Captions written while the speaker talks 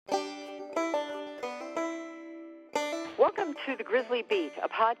Welcome to The Grizzly Beat, a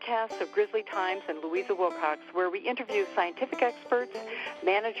podcast of Grizzly Times and Louisa Wilcox, where we interview scientific experts,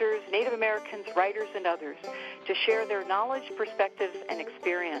 managers, Native Americans, writers, and others to share their knowledge, perspectives, and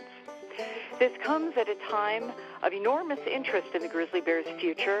experience. This comes at a time of enormous interest in the grizzly bear's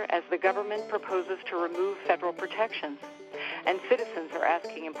future as the government proposes to remove federal protections, and citizens are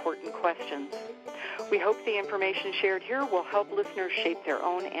asking important questions. We hope the information shared here will help listeners shape their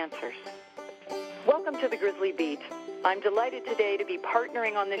own answers. Welcome to The Grizzly Beat. I'm delighted today to be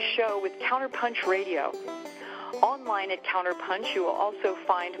partnering on this show with Counterpunch Radio. Online at Counterpunch, you will also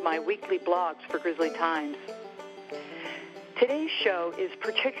find my weekly blogs for Grizzly Times. Today's show is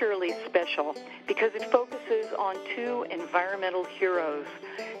particularly special because it focuses on two environmental heroes,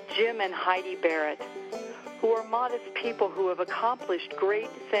 Jim and Heidi Barrett, who are modest people who have accomplished great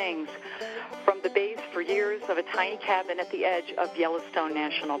things from the base for years of a tiny cabin at the edge of Yellowstone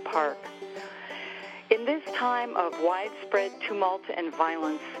National Park. In this time of widespread tumult and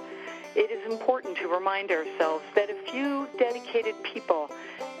violence, it is important to remind ourselves that a few dedicated people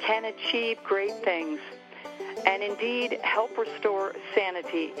can achieve great things and indeed help restore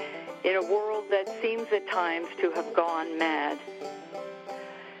sanity in a world that seems at times to have gone mad.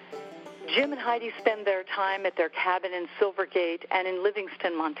 Jim and Heidi spend their time at their cabin in Silvergate and in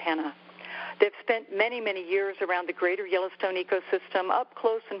Livingston, Montana. They've spent many, many years around the greater Yellowstone ecosystem, up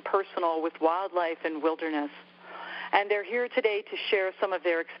close and personal with wildlife and wilderness. And they're here today to share some of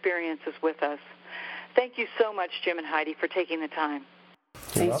their experiences with us. Thank you so much, Jim and Heidi, for taking the time.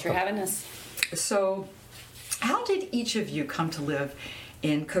 Thanks for having us. So, how did each of you come to live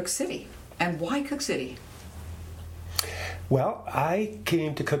in Cook City? And why Cook City? Well, I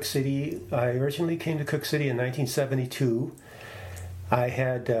originally came to Cook City in 1972. I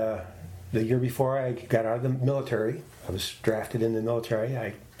had... the year before I got out of the military, I was drafted in the military.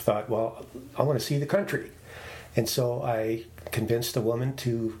 I thought, well, I want to see the country. And so I convinced a woman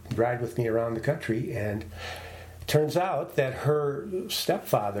to ride with me around the country. And it turns out that her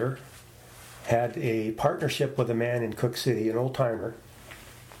stepfather had a partnership with a man in Cook City, an old-timer,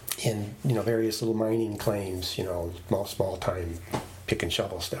 in various little mining claims, small time pick and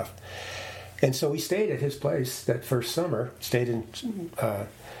shovel stuff. And so we stayed at his place that first summer, stayed in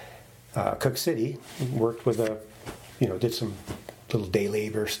Cook City, worked with did some little day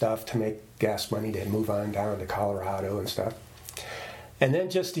labor stuff to make gas money to move on down to Colorado and stuff. And then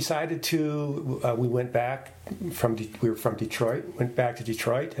just decided we went back we were from Detroit, went back to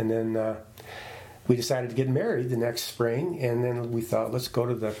Detroit, and then we decided to get married the next spring, and then we thought, let's go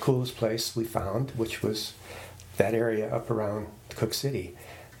to the coolest place we found, which was that area up around Cook City.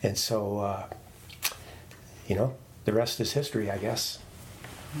 And so, the rest is history, I guess.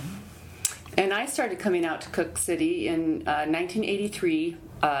 And I started coming out to Cook City in 1983.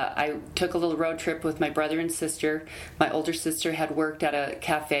 I took a little road trip with my brother and sister. My older sister had worked at a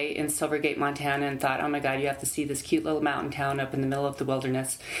cafe in Silvergate, Montana, and thought, oh my God, you have to see this cute little mountain town up in the middle of the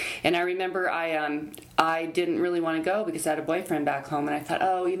wilderness. And I remember I didn't really want to go because I had a boyfriend back home, and I thought,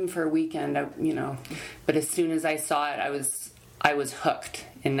 oh, even for a weekend, But as soon as I saw it, I was hooked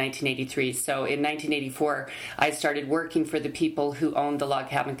in 1983. So in 1984, I started working for the people who owned the Log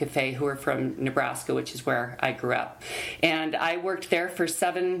Cabin Cafe, who are from Nebraska, which is where I grew up. And I worked there for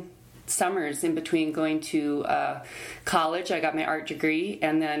 7 summers in between going to college. I got my art degree,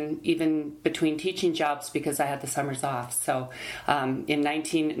 and then even between teaching jobs because I had the summers off. So in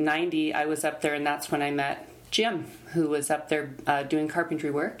 1990, I was up there, and that's when I met Jim, who was up there doing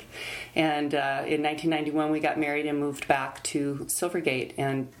carpentry work. And in 1991, we got married and moved back to Silvergate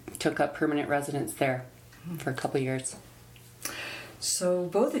and took up permanent residence there for a couple of years. So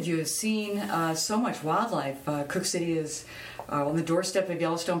both of you have seen so much wildlife. Cook City is on the doorstep of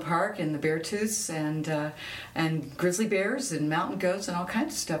Yellowstone Park and the Beartooths and grizzly bears and mountain goats and all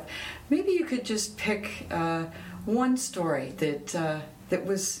kinds of stuff. Maybe you could just pick one story that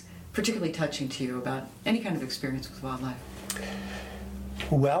was particularly touching to you about any kind of experience with wildlife.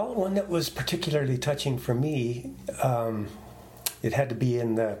 Well, one that was particularly touching for me, it had to be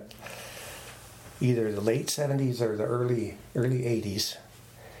in either the late 70s or the early 80s.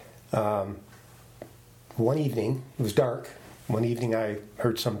 One evening, it was dark. One evening I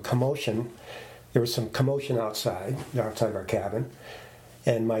heard some commotion. There was some commotion outside of our cabin.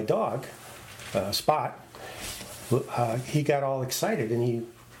 And my dog, Spot, he got all excited and he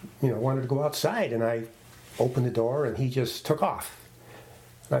wanted to go outside. And I opened the door and he just took off.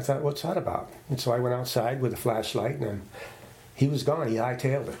 And I thought, what's that about? And so I went outside with a flashlight and he was gone. He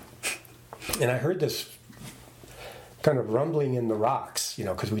hightailed it. And I heard this kind of rumbling in the rocks,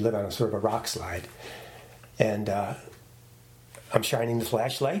 because we live on a sort of a rock slide. And I'm shining the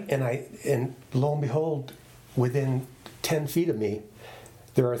flashlight, and lo and behold, within 10 feet of me,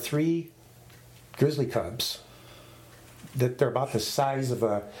 there are 3 grizzly cubs that they're about the size of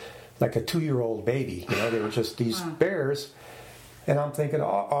like a 2-year-old baby. You know, they were just these bears. And I'm thinking,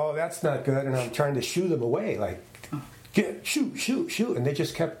 oh, that's not good. And I'm trying to shoo them away, like, shoot. And they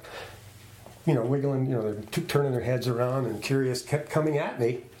just kept, wiggling, they're turning their heads around and curious, kept coming at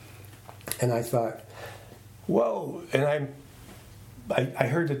me. And I thought, whoa. And I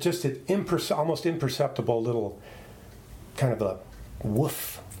heard just an almost imperceptible little kind of a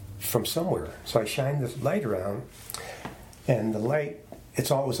woof from somewhere. So I shined the light around, and the light, it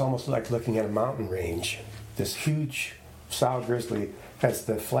was almost like looking at a mountain range. This huge sow grizzly, as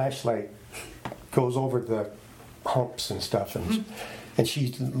the flashlight goes over the humps and stuff, and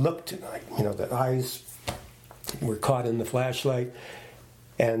she looked like, the eyes were caught in the flashlight,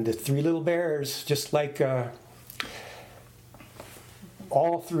 and the 3 little bears, just like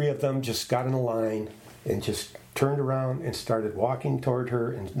all 3 of them, just got in a line and just turned around and started walking toward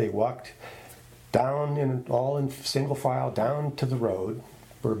her, and they walked down all in single file down to the road.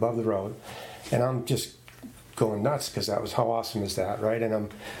 We're above the road, and I'm just going nuts because that was, how awesome is that, right? And I'm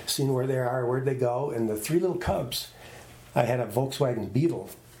seeing where they are, where'd they go, and the 3 little cubs, I had a Volkswagen Beetle,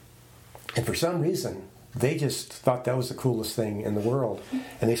 and for some reason they just thought that was the coolest thing in the world,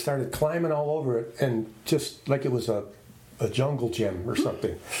 and they started climbing all over it, and just like it was a jungle gym or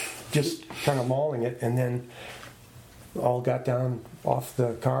something, just kind of mauling it, and then all got down off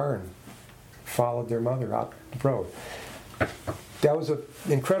the car and followed their mother out the road. That was an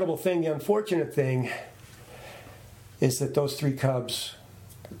incredible thing. The unfortunate thing is that those 3 cubs,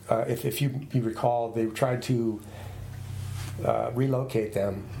 if you recall, they tried to relocate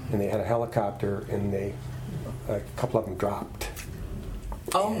them, and they had a helicopter, and a couple of them dropped.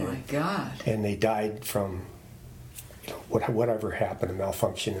 Oh my God! And they died from whatever happened, a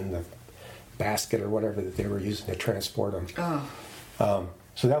malfunction in the basket or whatever that they were using to transport them. Oh.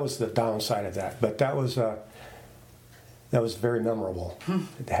 So that was the downside of that. But that was very memorable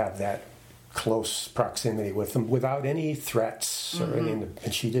to have that close proximity with them without any threats or anything,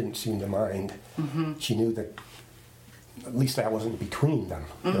 and she didn't seem to mind. She knew that at least I wasn't between them,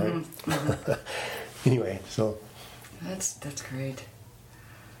 right? Anyway, so that's great.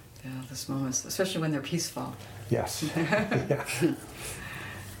 Yeah, those moments, especially when they're peaceful. Yes. Yeah.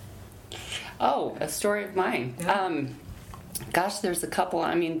 Oh, a story of mine. Yeah. Gosh, there's a couple.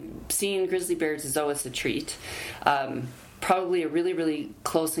 I mean, seeing grizzly bears is always a treat. Probably a really, really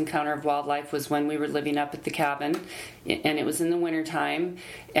close encounter of wildlife was when we were living up at the cabin, and it was in the wintertime,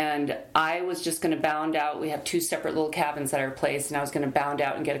 and I was just going to bound out. We have 2 separate little cabins at our place, and I was going to bound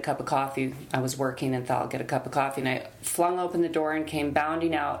out and get a cup of coffee. I was working and thought I'll get a cup of coffee, and I flung open the door and came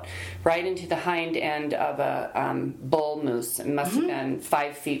bounding out right into the hind end of a bull moose. It must have been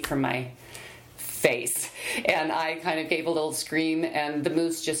 5 feet from my face, and I kind of gave a little scream, and the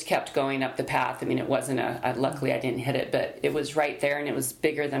moose just kept going up the path. I mean, it wasn't luckily I didn't hit it, but it was right there, and it was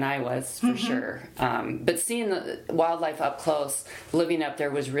bigger than I was for sure. But seeing the wildlife up close, living up there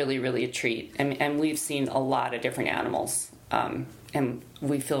was really, really a treat, and we've seen a lot of different animals, and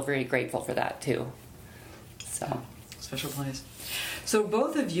we feel very grateful for that too. So special place. So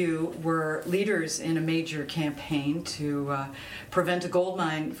both of you were leaders in a major campaign to prevent a gold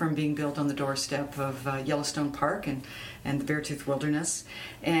mine from being built on the doorstep of Yellowstone Park and the Beartooth Wilderness.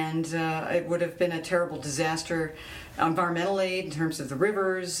 And it would have been a terrible disaster environmentally in terms of the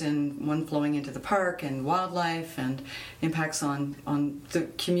rivers and one flowing into the park and wildlife and impacts on the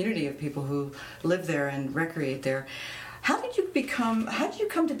community of people who live there and recreate there. How did you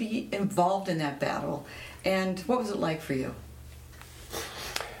come to be involved in that battle, and what was it like for you?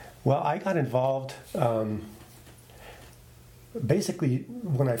 Well, I got involved basically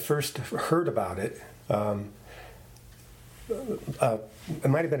when I first heard about it. It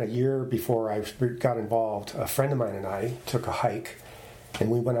might have been a year before I got involved. A friend of mine and I took a hike, and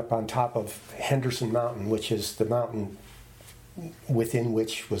we went up on top of Henderson Mountain, which is the mountain within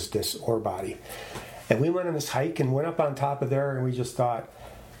which was this ore body. And we went on this hike and went up on top of there, and we just thought,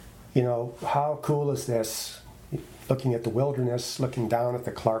 how cool is this? Looking at the wilderness, looking down at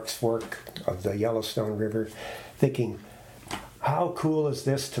the Clark's Fork of the Yellowstone River, thinking, how cool is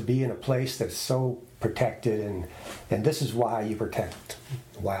this to be in a place that's so protected, and this is why you protect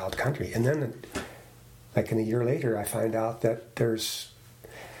wild country. And then, like in a year later, I find out that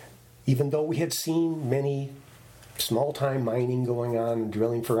even though we had seen many small-time mining going on and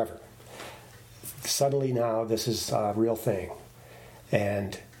drilling forever, suddenly now this is a real thing.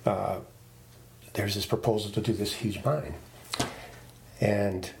 And there's this proposal to do this huge mine.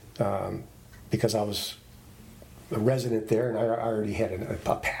 And because I was a resident there and I already had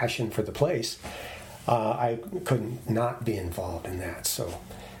a passion for the place, I couldn't not be involved in that. So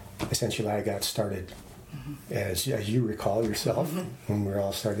essentially I got started, as you recall yourself, when we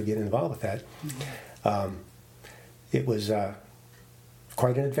all started getting involved with that. It was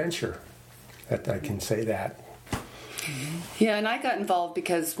quite an adventure, that I can say that. Yeah, and I got involved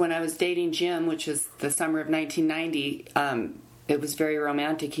because when I was dating Jim, which was the summer of 1990, it was very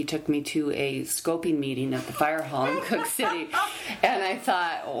romantic. He took me to a scoping meeting at the fire hall in Cook City, and I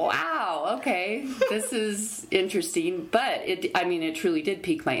thought, wow, okay, this is interesting. But it truly did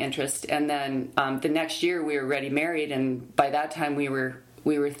pique my interest. And then the next year we were already married, and by that time we were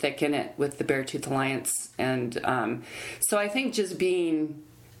thick in it with the Beartooth Alliance. And so I think just being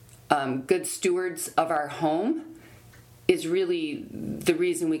good stewards of our home is really the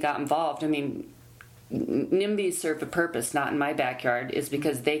reason we got involved. I mean, NIMBYs serve a purpose, not in my backyard, is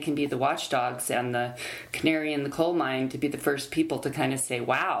because they can be the watchdogs and the canary in the coal mine to be the first people to kind of say,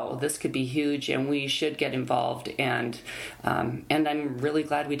 wow, this could be huge and we should get involved. And I'm really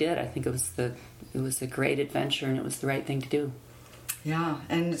glad we did. I think it was a great adventure and it was the right thing to do. Yeah,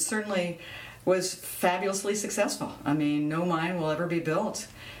 and it certainly was fabulously successful. I mean, no mine will ever be built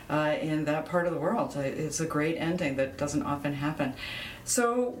in that part of the world. It's a great ending that doesn't often happen.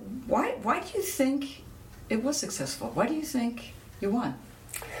 So why do you think it was successful? Why do you think you won?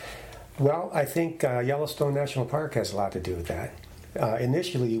 Well, I think Yellowstone National Park has a lot to do with that.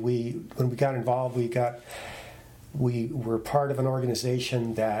 Initially, when we got involved, we were part of an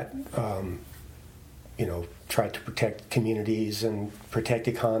organization that tried to protect communities and protect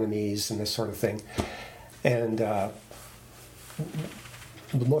economies and this sort of thing. And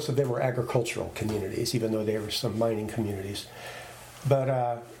most of them were agricultural communities, even though there were some mining communities.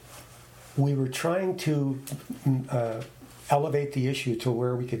 But we were trying to elevate the issue to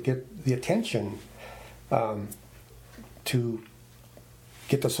where we could get the attention to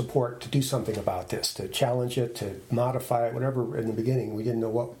get the support to do something about this, to challenge it, to modify it, whatever. In the beginning, we didn't know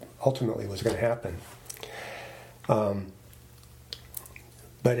what ultimately was going to happen.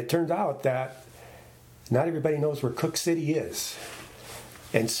 But it turned out that not everybody knows where Cook City is.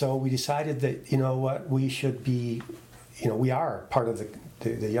 And so we decided that, we should be, we are part of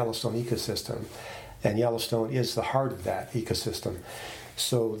the Yellowstone ecosystem, and Yellowstone is the heart of that ecosystem.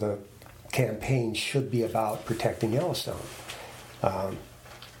 So the campaign should be about protecting Yellowstone.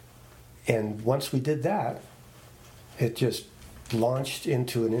 And once we did that, it just launched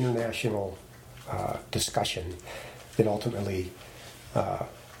into an international discussion that ultimately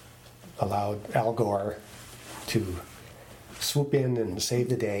allowed Al Gore to swoop in and save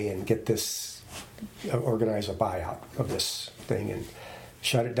the day and get this, organize a buyout of this thing and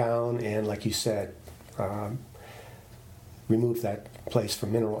shut it down and, like you said, remove that place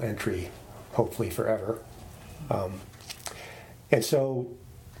from mineral entry, hopefully forever. And so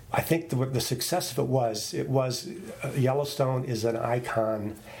I think the success of it was Yellowstone is an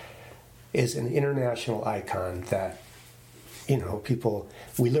icon, is an international icon that,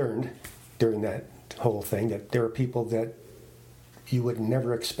 we learned during that whole thing that there are people that you would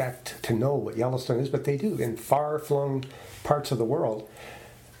never expect to know what Yellowstone is, but they do. In far-flung parts of the world,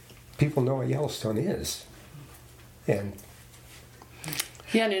 people know what Yellowstone is. And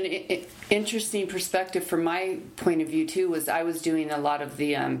yeah, and an interesting perspective from my point of view, too, was I was doing a lot of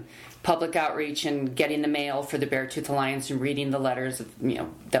the public outreach and getting the mail for the Beartooth Alliance and reading the letters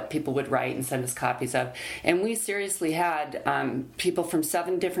that people would write and send us copies of. And we seriously had people from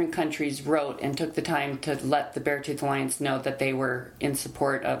 7 different countries wrote and took the time to let the Beartooth Alliance know that they were in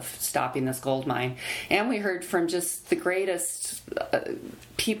support of stopping this gold mine. And we heard from just the greatest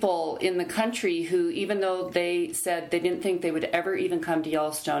people in the country who, even though they said they didn't think they would ever even come to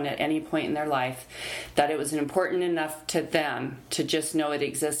Yellowstone at any point in their life, that it was important enough to them to just know it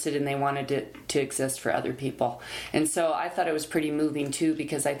existed and they wanted it to exist for other people. And so I thought it was pretty moving too,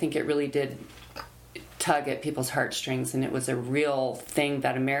 because I think it really did tug at people's heartstrings, and it was a real thing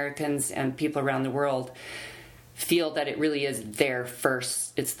that Americans and people around the world feel that it really is their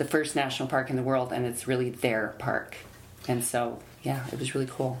first, it's the first national park in the world, and it's really their park. And so, yeah, it was really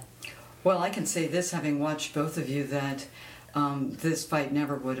cool. Well, I can say this, having watched both of you, that this fight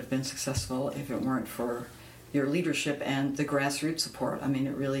never would have been successful if it weren't for your leadership and the grassroots support. I mean,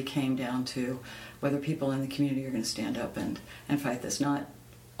 it really came down to whether people in the community are going to stand up and fight this. Not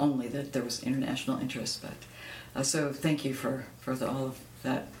only that there was international interest, but so thank you for all of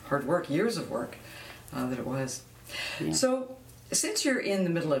that hard work, years of work that it was. Yeah. So since you're in the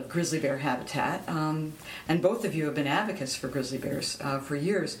middle of grizzly bear habitat, and both of you have been advocates for grizzly bears for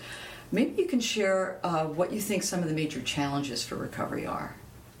years, maybe you can share what you think some of the major challenges for recovery are.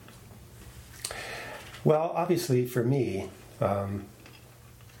 Well, obviously for me,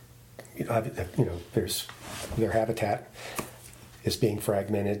 there's their habitat is being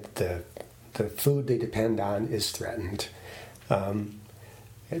fragmented. The food they depend on is threatened.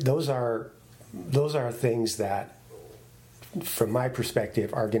 Those are things that, from my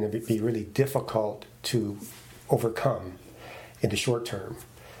perspective, are going to be really difficult to overcome in the short term,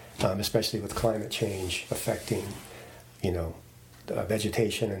 especially with climate change affecting,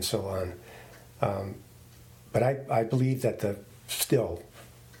 vegetation and so on. But I believe that still,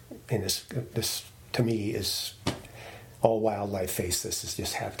 in this to me is all wildlife face this is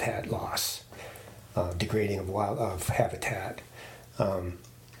just habitat loss, degrading of habitat.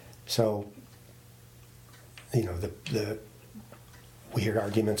 So, we hear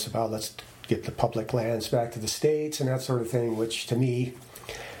arguments about let's get the public lands back to the states and that sort of thing, which to me,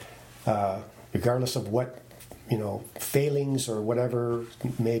 regardless of what failings or whatever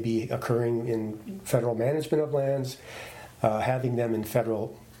may be occurring in federal management of lands, having them in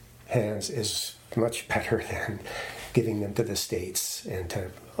federal hands is much better than giving them to the states and to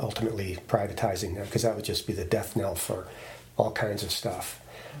ultimately privatizing them, because that would just be the death knell for all kinds of stuff.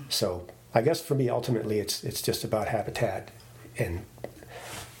 So I guess for me, ultimately, it's just about habitat and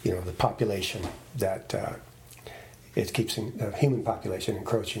the population that it keeps the human population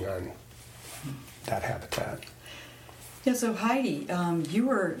encroaching on that habitat. Yeah, so Heidi,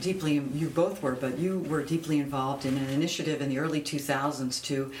 you both were deeply involved in an initiative in the early 2000s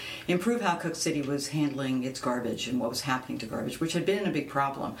to improve how Cook City was handling its garbage and what was happening to garbage, which had been a big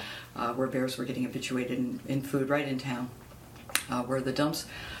problem, where bears were getting habituated in food right in town, where the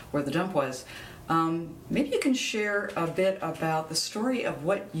dump was. Maybe you can share a bit about the story of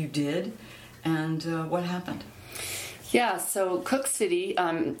what you did and what happened. Yeah, so Cook City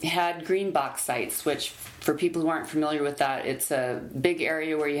had green box sites, which for people who aren't familiar with that, it's a big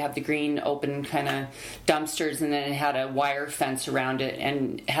area where you have the green open kind of dumpsters, and then it had a wire fence around it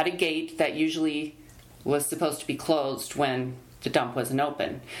and had a gate that usually was supposed to be closed when the dump wasn't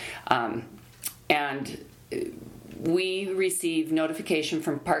open. And we received notification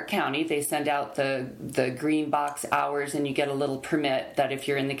from Park County. They send out the green box hours, and you get a little permit that if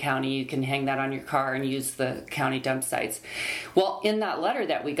you're in the county, you can hang that on your car and use the county dump sites. Well, in that letter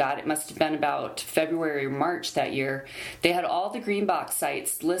that we got, it must have been about February or March that year, they had all the green box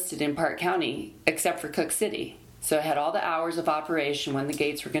sites listed in Park County except for Cook City. So it had all the hours of operation, when the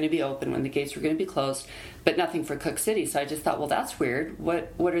gates were going to be open, when the gates were going to be closed, but nothing for Cook City. So I just thought, well, that's weird.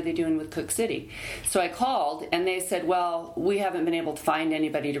 What are they doing with Cook City? So I called, and they said, well, we haven't been able to find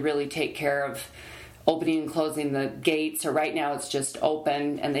anybody to really take care of opening and closing the gates. So right now it's just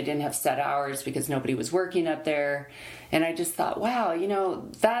open, and they didn't have set hours because nobody was working up there. And I just thought, wow,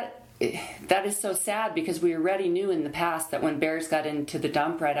 that is so sad, because we already knew in the past that when bears got into the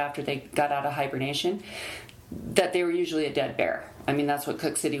dump right after they got out of hibernation, that they were usually a dead bear. I mean, that's what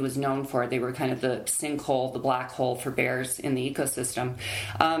Cook City was known for. They were kind of the sinkhole, the black hole for bears in the ecosystem.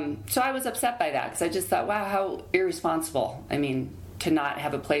 So I was upset by that, because I just thought, wow, how irresponsible. I mean, to not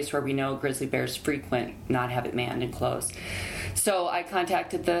have a place where we know grizzly bears frequent, not have it manned and closed. So I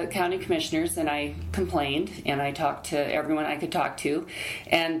contacted the county commissioners, and I complained, and I talked to everyone I could talk to,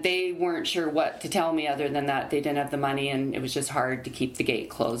 and they weren't sure what to tell me other than that they didn't have the money, and it was just hard to keep the gate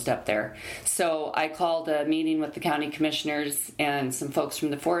closed up there. So I called a meeting with the county commissioners and some folks from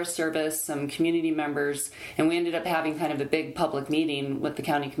the Forest Service, some community members, and we ended up having kind of a big public meeting with the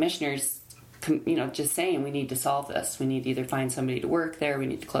county commissioners, just saying we need to solve this. We need to either find somebody to work there, we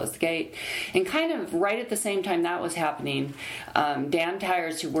need to close the gate. And kind of right at the same time that was happening, Dan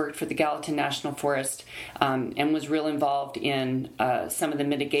Tyers, who worked for the Gallatin National Forest and was real involved in some of the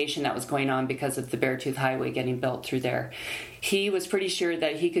mitigation that was going on because of the Beartooth Highway getting built through there, he was pretty sure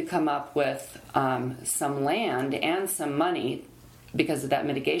that he could come up with some land and some money because of that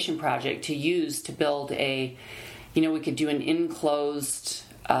mitigation project to use to build we could do an enclosed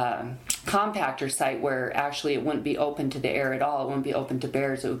compactor site where actually it wouldn't be open to the air at all. It wouldn't be open to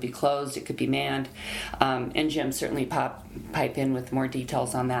bears. It would be closed. It could be manned. And Jim certainly pipe in with more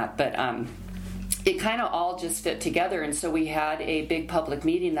details on that. But it kind of all just fit together. And so we had a big public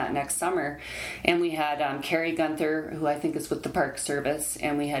meeting that next summer. And we had Carrie Gunther, who I think is with the Park Service.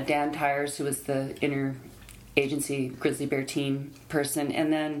 And we had Dan Tyers, who was the interagency grizzly bear team person.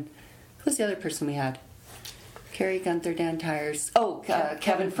 And then who's the other person we had? Carrie Gunther, Dan Tyers.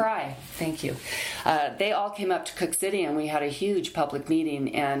 Kevin Fry. Thank you. They all came up to Cook City, and we had a huge public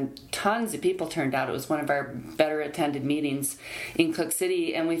meeting, and tons of people turned out. It was one of our better attended meetings in Cook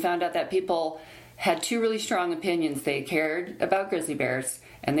City, and we found out that people had two really strong opinions. They cared about grizzly bears,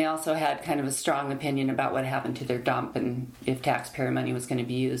 and they also had kind of a strong opinion about what happened to their dump and if taxpayer money was going to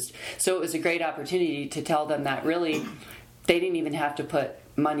be used. So it was a great opportunity to tell them that really they didn't even have to put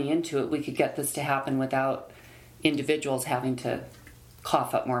money into it, we could get this to happen without individuals having to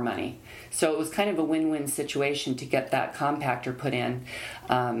cough up more money. So it was kind of a win-win situation to get that compactor put in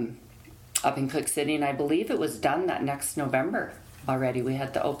up in Cook City, and I believe it was done that next November already. We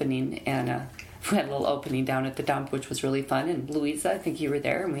had the opening, and we had a little opening down at the dump, which was really fun. And Louisa, I think you were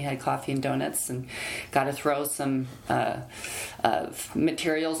there, and we had coffee and donuts, and got to throw some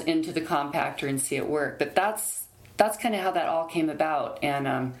materials into the compactor and see it work. But that's kind of how that all came about.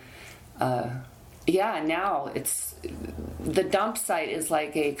 And now it's the dump site is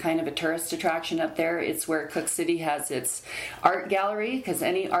like a kind of a tourist attraction up there. It's where Cook City has its art gallery, because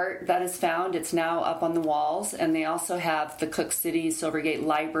any art that is found, it's now up on the walls. And they also have the Cook City Silvergate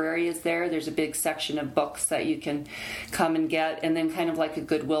Library is there. There's a big section of books that you can come and get, and then kind of like a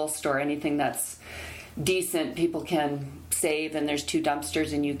Goodwill store, anything that's decent people can save. And there's 2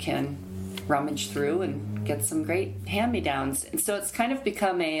 dumpsters, and you can rummage through and get some great hand-me-downs. And so it's kind of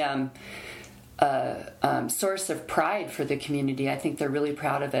become a source of pride for the community. I think they're really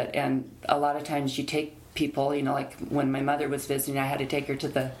proud of it. And a lot of times you take people, like when my mother was visiting, I had to take her to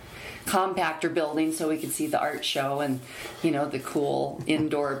the compactor building so we could see the art show and, the cool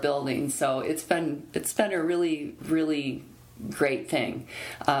indoor building. So it's been a really, really great thing.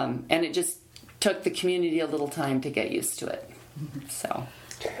 And it just took the community a little time to get used to it. So.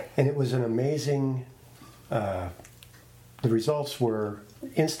 And it was an amazing, the results were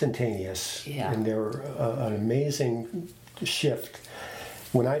instantaneous, and they were an amazing shift.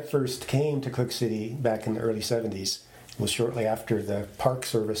 When I first came to Cook City back in the early 70s, it was shortly after the Park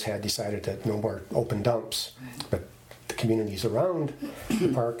Service had decided that no more open dumps, but the communities around the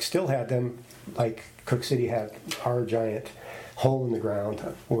park still had them, like Cook City had our giant hole in the ground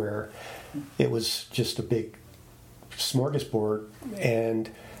where it was just a big smorgasbord,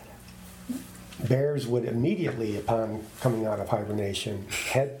 and bears would immediately, upon coming out of hibernation,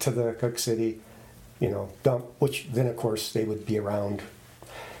 head to the Cook City, dump, which then, of course, they would be around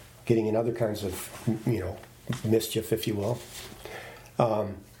getting in other kinds of, mischief, if you will.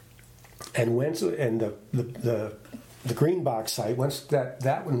 And the green box site, once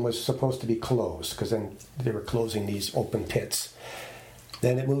that one was supposed to be closed, because then they were closing these open pits.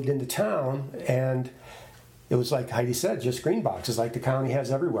 Then it moved into town, and it was like Heidi said, just green boxes like the county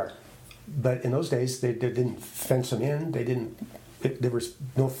has everywhere. But in those days, they didn't fence them in. There was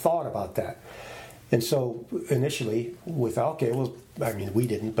no thought about that. And so initially, with Alka, we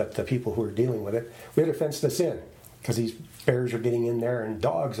didn't, but the people who were dealing with it, we had to fence this in, because these bears are getting in there and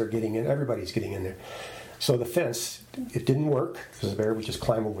dogs are getting in, everybody's getting in there. So the fence, it didn't work, because the bear would just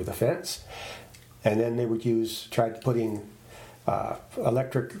climb over the fence. And then they would tried putting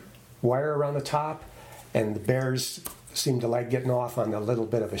electric wire around the top, and the bears seemed to like getting off on a little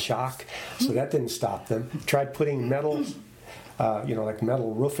bit of a shock, so that didn't stop them. Tried putting metal, like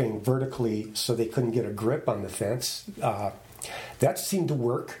metal roofing vertically so they couldn't get a grip on the fence. That seemed to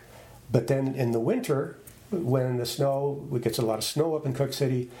work, but then in the winter, when we get a lot of snow up in Cook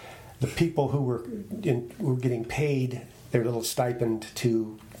City, the people who were getting paid their little stipend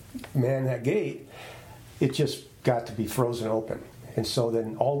to man that gate, it just got to be frozen open. And so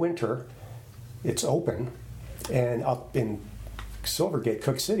then all winter, it's open. And up in Silvergate,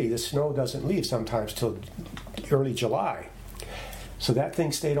 Cook City, the snow doesn't leave sometimes till early July. So that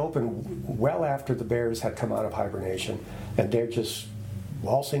thing stayed open well after the bears had come out of hibernation, and they're just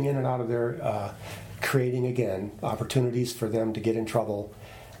waltzing in and out of there, creating, again, opportunities for them to get in trouble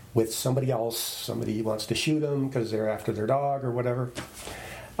with somebody else. Somebody wants to shoot them because they're after their dog or whatever.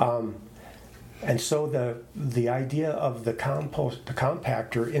 And so the idea of the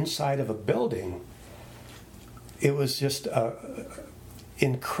compactor inside of a building, it was just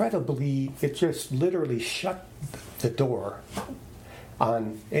it just literally shut the door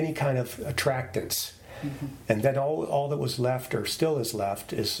on any kind of attractants. Mm-hmm. And then all that was left, or still is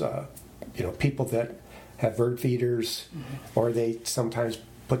left, is people that have bird feeders, mm-hmm. or they sometimes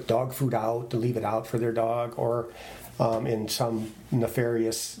put dog food out to leave it out for their dog, or in some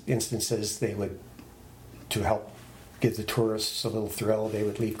nefarious instances they would, to help give the tourists a little thrill, they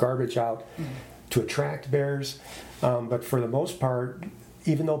would leave garbage out. Mm-hmm. to attract bears, but for the most part,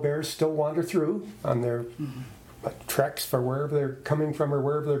 even though bears still wander through on their treks for wherever they're coming from or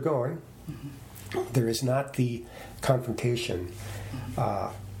wherever they're going, there is not the confrontation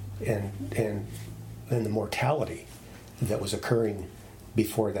and the mortality that was occurring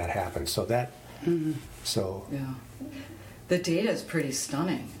before that happened. So that, yeah. The data is pretty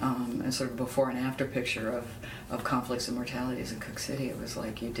stunning. A sort of before and after picture of conflicts and mortalities in Cook City. It was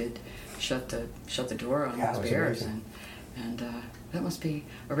like you did shut the door on those bears, and that must be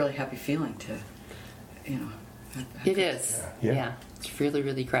a really happy feeling to, It is. Yeah. It's really,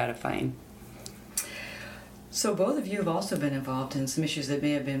 really gratifying. So both of you have also been involved in some issues that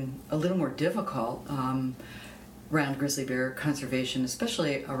may have been a little more difficult around grizzly bear conservation,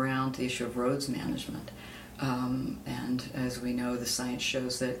 especially around the issue of roads management. And as we know, the science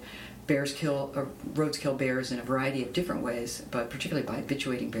shows that roads kill bears in a variety of different ways, but particularly by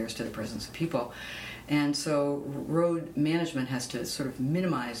habituating bears to the presence of people. And so road management has to sort of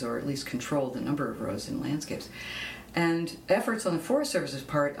minimize or at least control the number of roads in landscapes. And efforts on the Forest Service's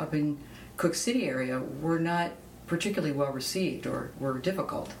part up in Cook City area were not particularly well received or were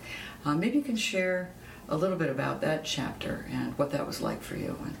difficult. Maybe you can share a little bit about that chapter and what that was like for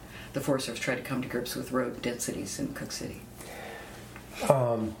you when the Forest Service tried to come to grips with road densities in Cook City.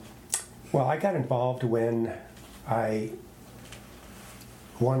 Well, I got involved when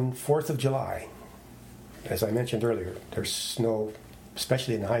one 4th of July. As I mentioned earlier, there's snow,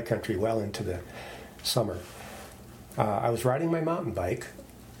 especially in the high country, well into the summer. I was riding my mountain bike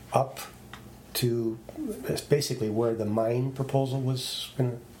up to basically where the mine proposal was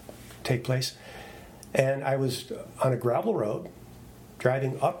going to take place. And I was on a gravel road,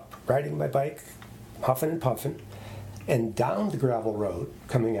 driving up, riding my bike, huffing and puffing, and down the gravel road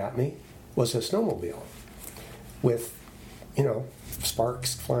coming at me was a snowmobile with,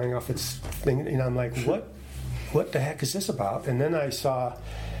 sparks flying off its thing. And I'm like, what the heck is this about? And then I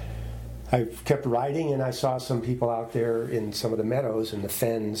kept riding, and I saw some people out there in some of the meadows and the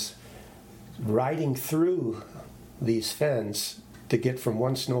fens riding through these fens to get from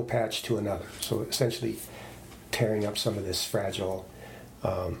one snow patch to another. So essentially tearing up some of this fragile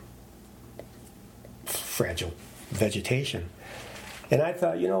vegetation. And I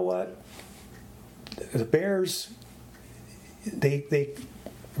thought, you know what? The bears, they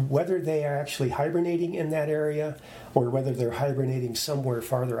whether they are actually hibernating in that area or whether they're hibernating somewhere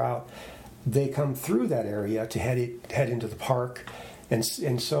farther out, they come through that area to head into the park. And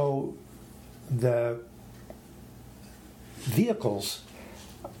so the vehicles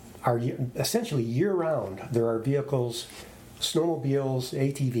are essentially year-round. There are vehicles, snowmobiles,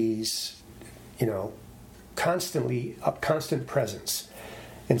 ATVs, constant presence.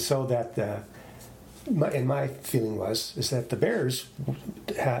 And so that my feeling is that the bears,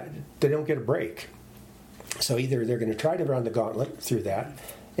 they don't get a break. So either they're going to try to run the gauntlet through that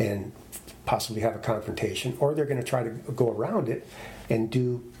and possibly have a confrontation, or they're going to try to go around it and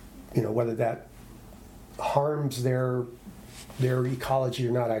do, whether that harms their ecology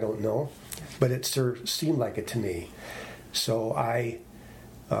or not, I don't know, but it sort of seemed like it to me. So I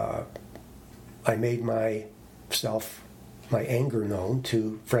made my anger known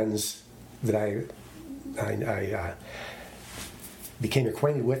to friends that I became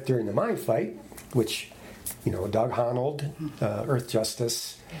acquainted with during the mine fight, which, Doug Honnold, Earth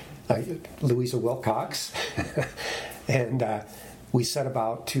Justice, Louisa Wilcox, and we set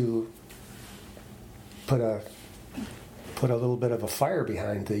about to put a little bit of a fire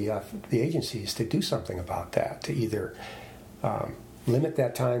behind the agencies to do something about that, to either limit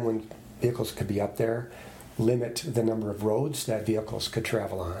that time when vehicles could be up there, limit the number of roads that vehicles could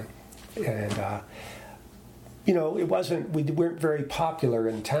travel on, and we weren't very popular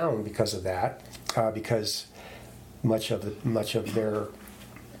in town because of that, because much of their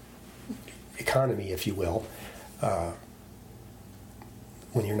economy, if you will,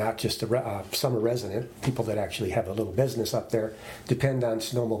 when you're not just a summer resident, people that actually have a little business up there depend on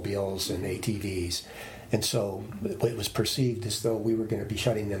snowmobiles and ATVs. And so it was perceived as though we were going to be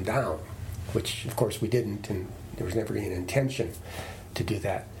shutting them down, which of course we didn't, and there was never any intention to do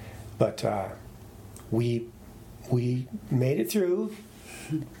that. But we made it through.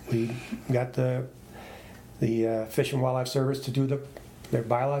 We got the Fish and Wildlife Service to do their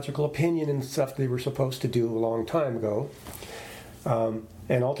biological opinion and stuff they were supposed to do a long time ago.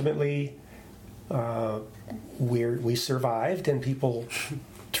 And ultimately, we survived, and people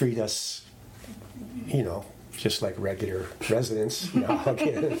treat us, just like regular residents. But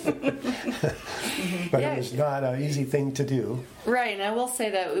yeah. It was not an easy thing to do. Right, and I will say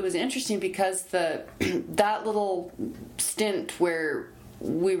that it was interesting because that little stint where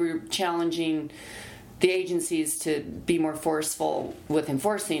we were challenging the agencies to be more forceful with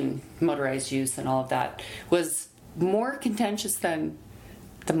enforcing motorized use and all of that was more contentious than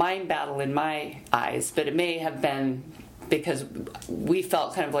the mine battle in my eyes, but it may have been because we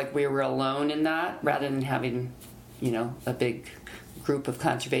felt kind of like we were alone in that rather than having, a big group of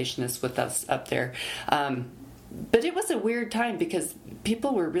conservationists with us up there. But it was a weird time because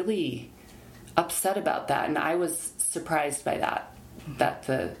people were really upset about that, and I was surprised by that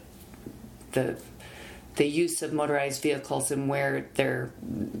the use of motorized vehicles and where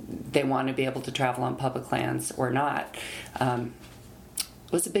they want to be able to travel on public lands or not.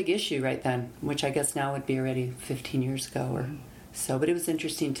 was a big issue right then, which I guess now would be already 15 years ago or so. But it was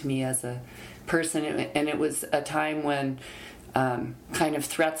interesting to me as a person, and it was a time when kind of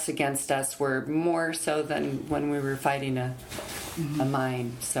threats against us were more so than when we were fighting a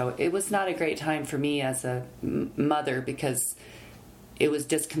mine. So it was not a great time for me as a mother, because it was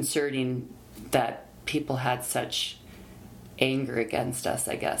disconcerting that people had such anger against us,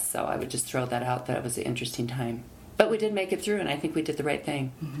 I guess. So I would just throw that out, that it was an interesting time. But we did make it through, and I think we did the right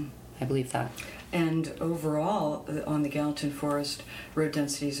thing. I believe that. And overall, on the Gallatin Forest, road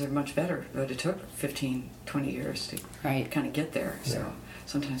densities are much better, but it took 15, 20 years to kind of get there. Yeah. So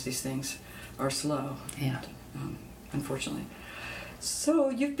sometimes these things are slow, unfortunately. So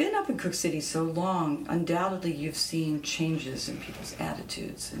you've been up in Cook City so long, undoubtedly you've seen changes in people's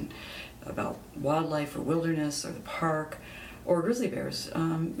attitudes and about wildlife or wilderness or the park or grizzly bears.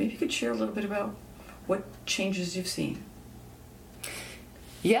 Maybe you could share a little bit about what changes you've seen.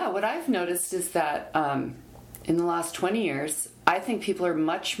 Yeah, what I've noticed is that in the last 20 years, I think people are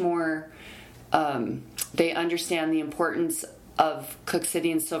much more, they understand the importance of Cook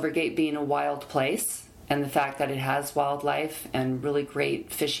City and Silvergate being a wild place, and the fact that it has wildlife and really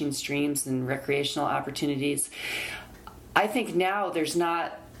great fishing streams and recreational opportunities. I think now there's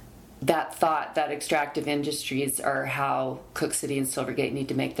not that thought that extractive industries are how Cook City and Silvergate need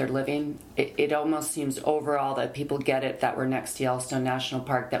to make their living. It almost seems overall that people get it, that we're next to Yellowstone National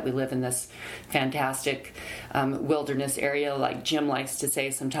Park, that we live in this fantastic wilderness area. Like Jim likes to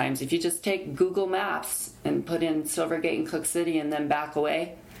say sometimes, if you just take Google Maps and put in Silvergate and Cook City and then back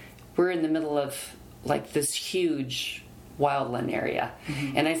away, we're in the middle of like this huge wildland area.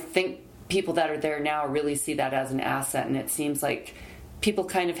 And I think people that are there now really see that as an asset, and it seems like people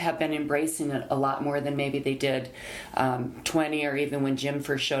kind of have been embracing it a lot more than maybe they did 20, or even when Jim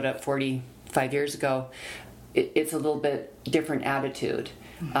first showed up 45 years ago. It's a little bit different attitude.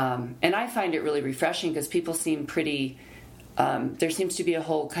 And I find it really refreshing, because people seem pretty, there seems to be a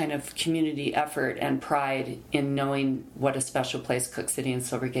whole kind of community effort and pride in knowing what a special place Cook City and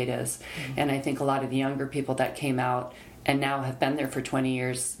Silvergate is. And I think a lot of the younger people that came out and now have been there for 20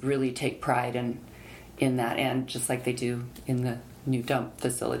 years really take pride in that, and just like they do in the new dump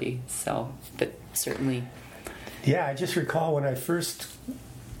facility. So, but certainly. Yeah, I just recall when I first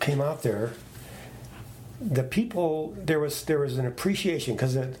came out there, the people, there was an appreciation,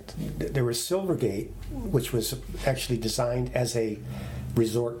 because there was Silvergate, which was actually designed as a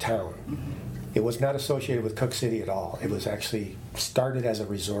resort town. It was not associated with Cook City at all. It was actually started as a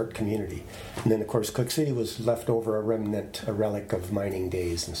resort community. And then, of course, Cook City was left over a remnant, a relic of mining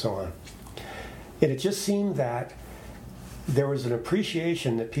days and so on. And it just seemed that there was an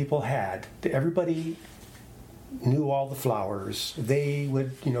appreciation that people had. Everybody knew all the flowers. They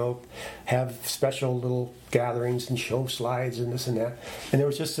would, have special little gatherings and show slides and this and that. And there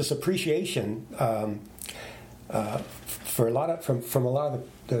was just this appreciation for a lot of from a lot of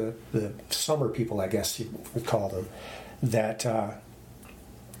the summer people, I guess you would call them, that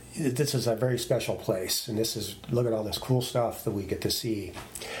this is a very special place, and look at all this cool stuff that we get to see.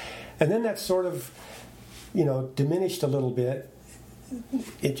 And then that sort of diminished a little bit.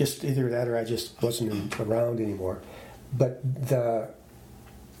 It just, either that or I just wasn't around anymore. But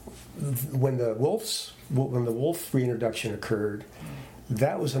when the wolf reintroduction occurred,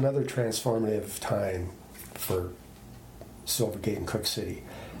 that was another transformative time for Silvergate and Cook City,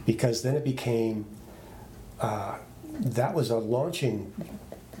 because then it became that was a launching.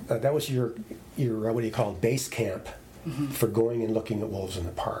 That was your what do you call it, base camp for going and looking at wolves in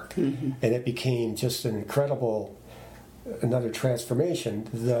the park, and it became just an incredible. Another transformation.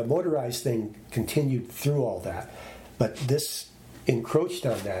 The motorized thing continued through all that, but this encroached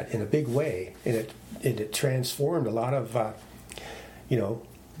on that in a big way, and it transformed a lot of a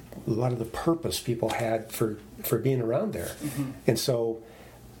lot of the purpose people had for being around there. And so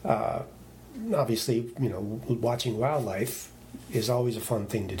obviously watching wildlife is always a fun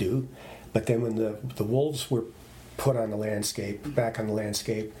thing to do, but then when the wolves were put on the landscape, back on the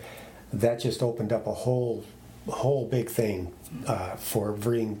landscape, that just opened up a whole big thing for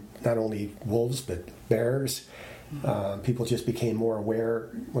bringing not only wolves but bears. People just became more aware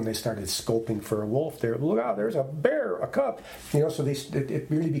when they started scoping for a wolf. There, look out! There's a bear, a cub. So it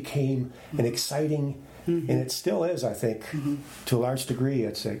really became an exciting, and it still is. I think to a large degree,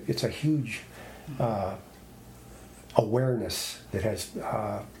 it's a huge awareness that has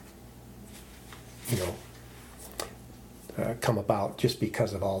come about just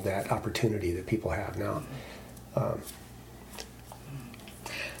because of all that opportunity that people have now.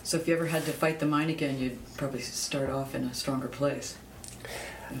 So if you ever had to fight the mine again, you'd probably start off in a stronger place.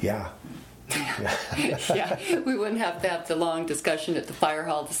 Yeah. Yeah, we wouldn't have to have the long discussion at the fire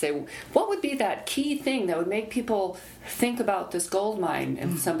hall to say, what would be that key thing that would make people think about this gold mine?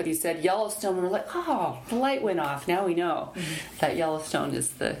 And somebody said Yellowstone, and we're like, oh, the light went off. Now we know that Yellowstone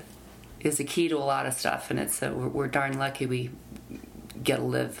is a key to a lot of stuff, and we're darn lucky we get to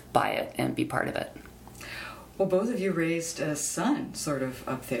live by it and be part of it. Well, both of you raised a son sort of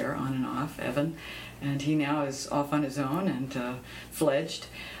up there on and off, Evan, and he now is off on his own and fledged.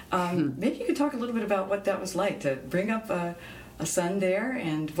 Maybe you could talk a little bit about what that was like to bring up a son there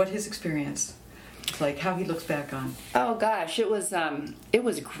and what his experience was like, how he looks back on. Oh gosh, it was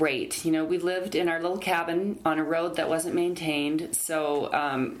great. You know, we lived in our little cabin on a road that wasn't maintained,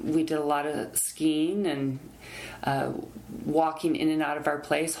 so we did a lot of skiing and walking in and out of our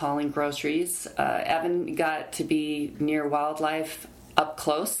place, hauling groceries. Evan got to be near wildlife up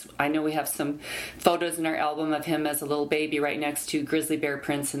close. I know we have some photos in our album of him as a little baby right next to grizzly bear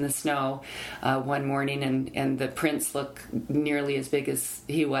prints in the snow one morning, and the prints look nearly as big as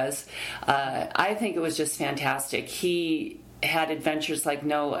he was. I think it was just fantastic. He had adventures like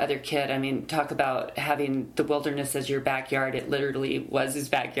no other kid. I mean, talk about having the wilderness as your backyard. It literally was his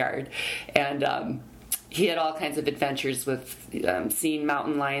backyard. And he had all kinds of adventures with seeing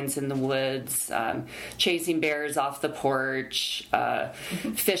mountain lions in the woods, chasing bears off the porch,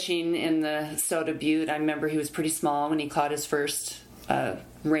 fishing in the Soda Butte. I remember he was pretty small when he caught his first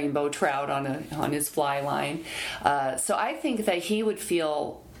rainbow trout on his fly line. So I think that he would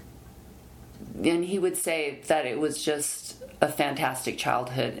feel, and he would say that it was just a fantastic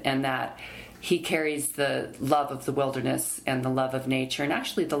childhood, and that he carries the love of the wilderness and the love of nature, and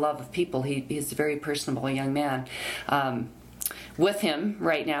actually the love of people. He's a very personable young man. With him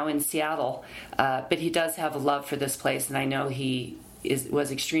right now in Seattle, but he does have a love for this place, and I know he was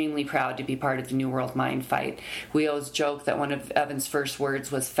extremely proud to be part of the New World Mine Fight. We always joke that one of Evan's first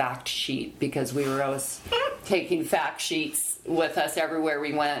words was fact sheet, because we were always taking fact sheets with us everywhere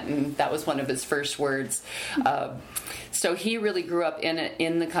we went, and that was one of his first words. So he really grew up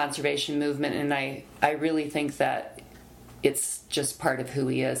in the conservation movement, and I really think that it's just part of who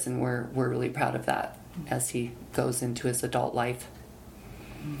he is, and we're really proud of that as he goes into his adult life.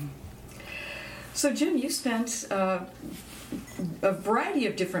 So Jim, you spent a variety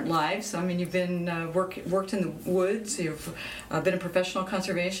of different lives. I mean, you've been worked in the woods, you've been a professional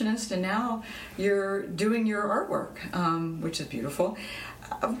conservationist, and now you're doing your artwork, which is beautiful.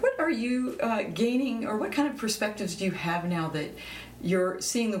 What are you gaining, or what kind of perspectives do you have now that you're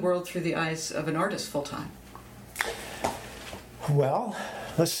seeing the world through the eyes of an artist full time? Well,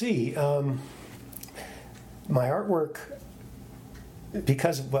 let's see. My artwork,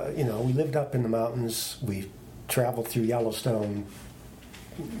 because we lived up in the mountains, we traveled through Yellowstone,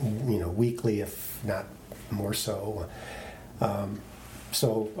 weekly, if not more so.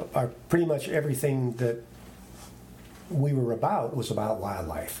 So pretty much everything that we were about was about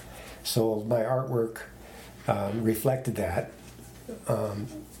wildlife. So my artwork reflected that.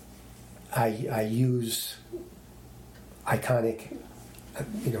 I use iconic,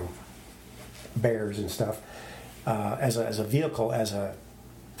 bears and stuff as a vehicle, as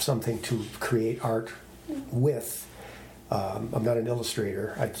something to create art with. I'm not an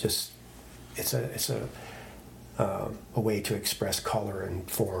illustrator. It's a way to express color and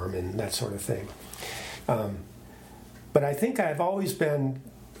form and that sort of thing. But I think I've always been,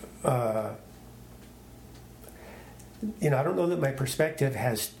 I don't know that my perspective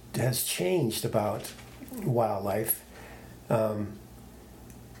has changed about wildlife.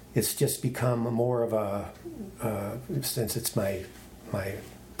 It's just become more of a, since it's my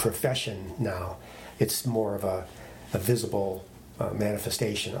profession now, it's more of a visible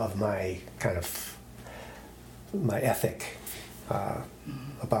manifestation of my kind of, my ethic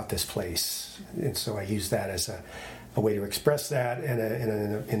about this place. And so I use that as a way to express that,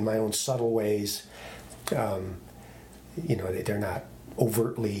 and in my own subtle ways. They're not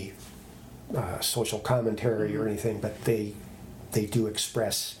overtly social commentary or anything, but they do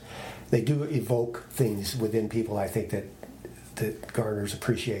express, they do evoke things within people, I think, that garners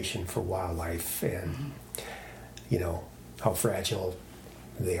appreciation for wildlife and how fragile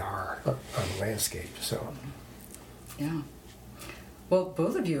they are on the landscape. So yeah. Well,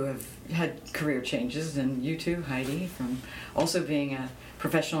 both of you have had career changes, and you too, Heidi, from also being a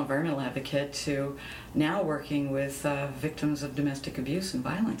professional environmental advocate to now working with victims of domestic abuse and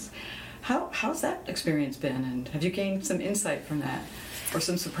violence. How's that experience been, and have you gained some insight from that, or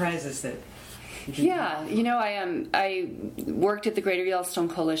some surprises that? Yeah, I worked at the Greater Yellowstone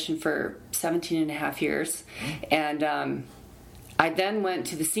Coalition for 17 and a half years, and I then went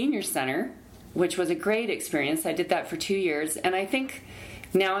to the Senior Center, which was a great experience. I did that for 2 years, and I think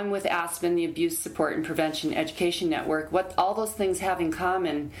now I'm with Aspen, the Abuse Support and Prevention Education Network. What all those things have in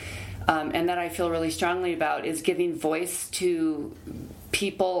common, and that I feel really strongly about, is giving voice to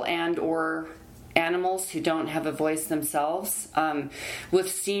people and or animals who don't have a voice themselves.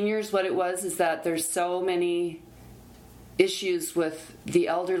 With seniors, what it was is that there's so many issues with the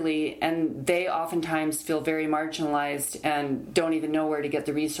elderly, and they oftentimes feel very marginalized and don't even know where to get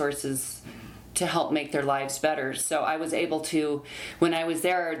the resources to help make their lives better. So I was able to, when I was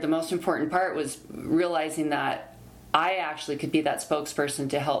there, the most important part was realizing that I actually could be that spokesperson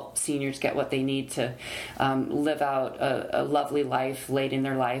to help seniors get what they need to live out a lovely life late in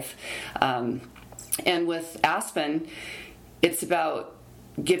their life. And with Aspen, it's about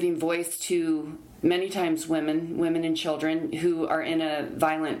giving voice to many times women and children who are in a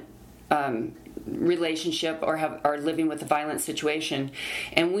violent relationship or are living with a violent situation,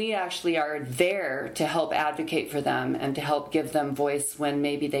 and we actually are there to help advocate for them and to help give them voice when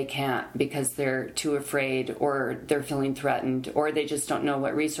maybe they can't because they're too afraid or they're feeling threatened or they just don't know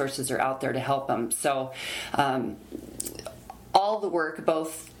what resources are out there to help them. So all the work,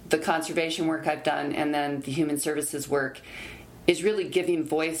 both the conservation work I've done and then the human services work, is really giving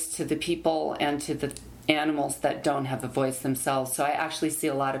voice to the people and to the animals that don't have a voice themselves. So I actually see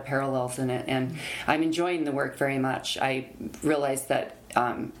a lot of parallels in it, and I'm enjoying the work very much. I realize that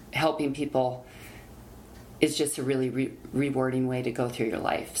helping people is just a really rewarding way to go through your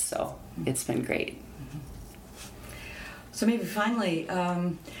life. So it's been great. So maybe finally,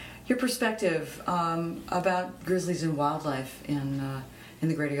 your perspective about grizzlies and wildlife in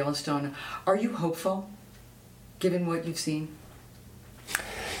the Greater Yellowstone. Are you hopeful, given what you've seen?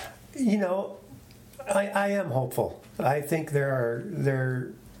 You know, I am hopeful. I think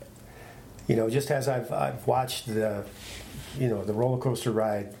there, you know, just as I've watched the roller coaster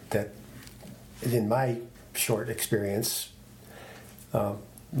ride that, in my short experience,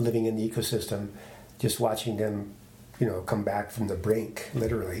 living in the ecosystem, just watching them, you know, come back from the brink,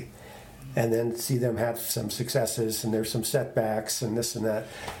 literally, and then see them have some successes and there's some setbacks and this and that.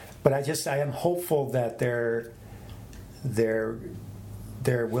 But I am hopeful that there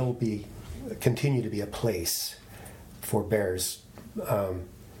will continue to be a place for bears.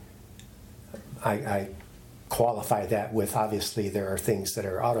 I qualify that with, obviously there are things that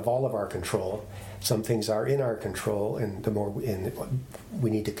are out of all of our control. Some things are in our control, and we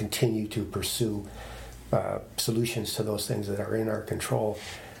need to continue to pursue solutions to those things that are in our control.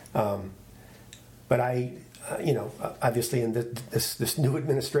 But obviously in this new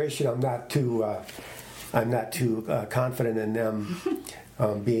administration, I'm not too confident in them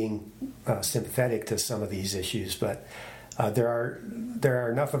being sympathetic to some of these issues. But there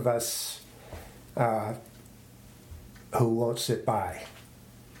are enough of us who won't sit by.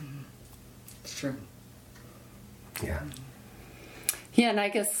 It's true. Yeah. Yeah, and I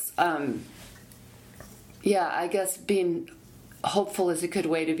guess being hopeful is a good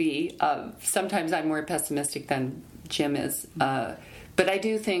way to be. Sometimes I'm more pessimistic than Jim is. But I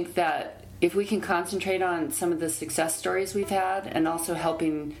do think that if we can concentrate on some of the success stories we've had and also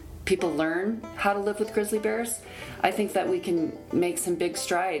helping people learn how to live with grizzly bears, I think that we can make some big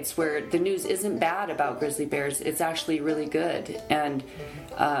strides where the news isn't bad about grizzly bears. It's actually really good. And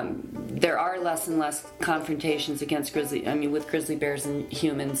there are less and less confrontations with grizzly bears and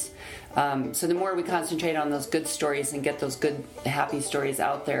humans. So the more we concentrate on those good stories and get those good, happy stories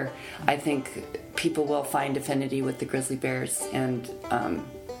out there, I think people will find affinity with the grizzly bears. And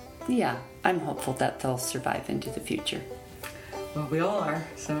I'm hopeful that they'll survive into the future. Well, we all are.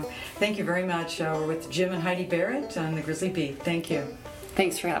 So thank you very much. We're with Jim and Heidi Barrett on the Grizzly Beat. Thank you.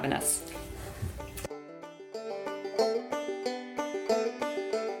 Thanks for having us.